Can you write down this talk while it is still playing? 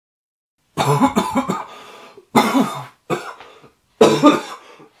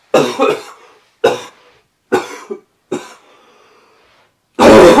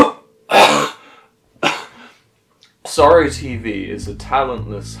SorrowTV is a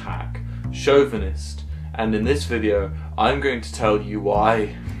talentless hack, chauvinist, and in this video I'm going to tell you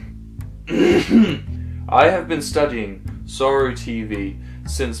why. I have been studying SorrowTV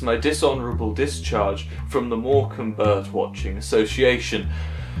since my dishonourable discharge from the Morecambe Bird Watching Association.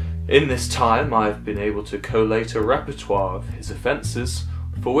 In this time I've been able to collate a repertoire of his offences,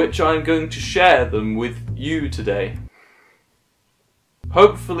 for which I am going to share them with you today.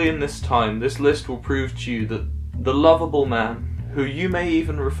 Hopefully in this time this list will prove to you that the lovable man, who you may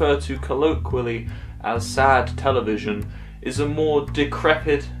even refer to colloquially as sad television, is a more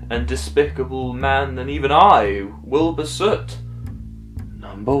decrepit and despicable man than even I, Wilbur Soot.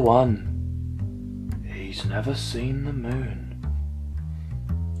 Number 1. He's never seen the moon.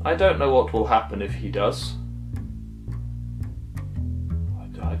 I don't know what will happen if he does.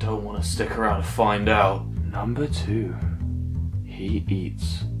 I don't want to stick around to find out. Number 2. He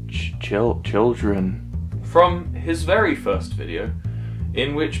eats children. From his very first video,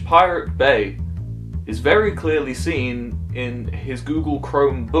 in which Pirate Bay is very clearly seen in his Google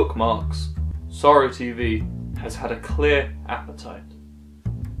Chrome bookmarks, SorrowTV has had a clear appetite.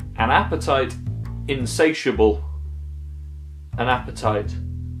 An appetite insatiable. An appetite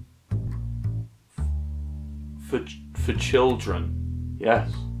for children. Yes.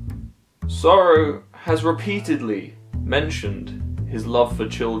 Sorrow has repeatedly mentioned his love for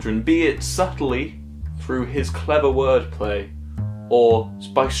children, be it subtly through his clever wordplay, or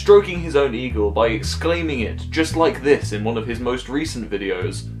by stroking his own ego by exclaiming it, just like this in one of his most recent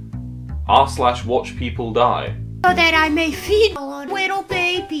videos, r/watch people die. So that I may feed a little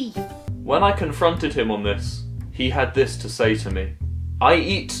baby. When I confronted him on this, he had this to say to me. I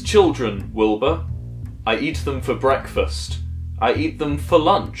eat children, Wilbur. I eat them for breakfast. I eat them for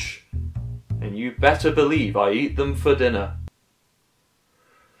lunch. And you better believe I eat them for dinner.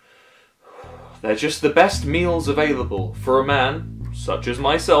 They're just the best meals available for a man, such as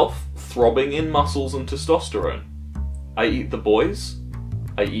myself, throbbing in muscles and testosterone. I eat the boys,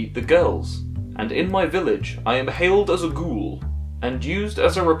 I eat the girls, and in my village I am hailed as a ghoul, and used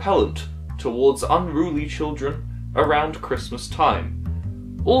as a repellent towards unruly children around Christmas time.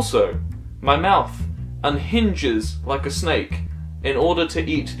 Also, my mouth unhinges like a snake in order to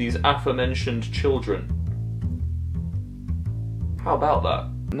eat these aforementioned children. How about that?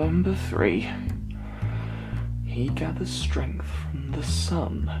 Number 3. He gathers strength from the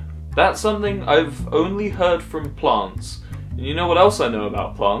sun. That's something I've only heard from plants. And you know what else I know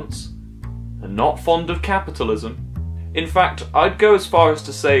about plants? They're not fond of capitalism. In fact, I'd go as far as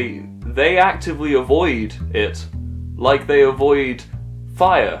to say they actively avoid it, like they avoid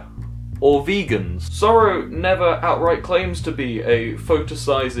fire or vegans. Sorrow never outright claims to be a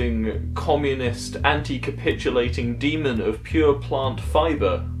photicizing, communist, anti-capitulating demon of pure plant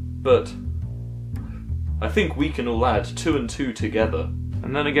fibre, but I think we can all add 2 and 2 together.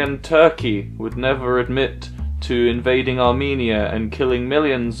 And then again, Turkey would never admit to invading Armenia and killing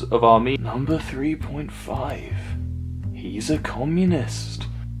millions of Armenians. Number 3.5. He's a communist.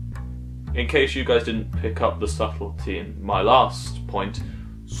 In case you guys didn't pick up the subtlety in my last point,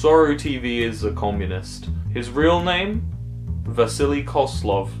 SorrowTV is a communist. His real name? Vasily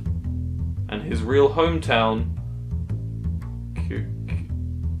Koslov. And his real hometown?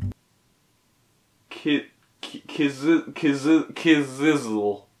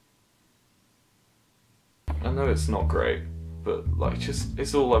 Kizil. I know it's not great, but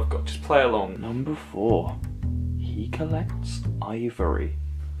it's all I've got. Just play along. Number 4. He collects ivory.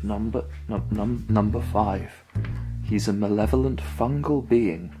 Number 5. He's a malevolent fungal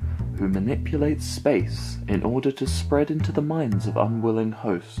being who manipulates space in order to spread into the minds of unwilling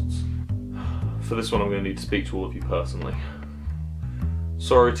hosts. For this one I'm going to need to speak to all of you personally.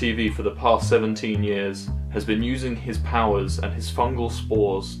 SorrowTV for the past 17 years has been using his powers and his fungal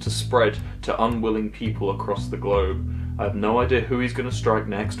spores to spread to unwilling people across the globe. I have no idea who he's going to strike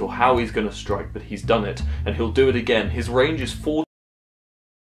next or how he's going to strike, but he's done it, and he'll do it again. His range is 40.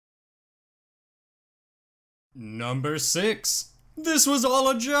 Number 6. This was all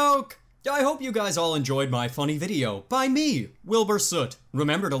a joke! I hope you guys all enjoyed my funny video by me, Wilbur Soot.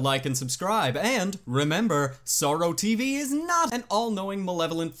 Remember to like and subscribe, and remember, SorrowTV is not an all-knowing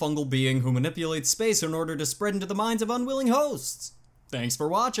malevolent fungal being who manipulates space in order to spread into the minds of unwilling hosts. Thanks for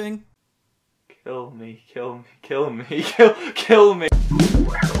watching. Kill me, kill me, kill me, kill me.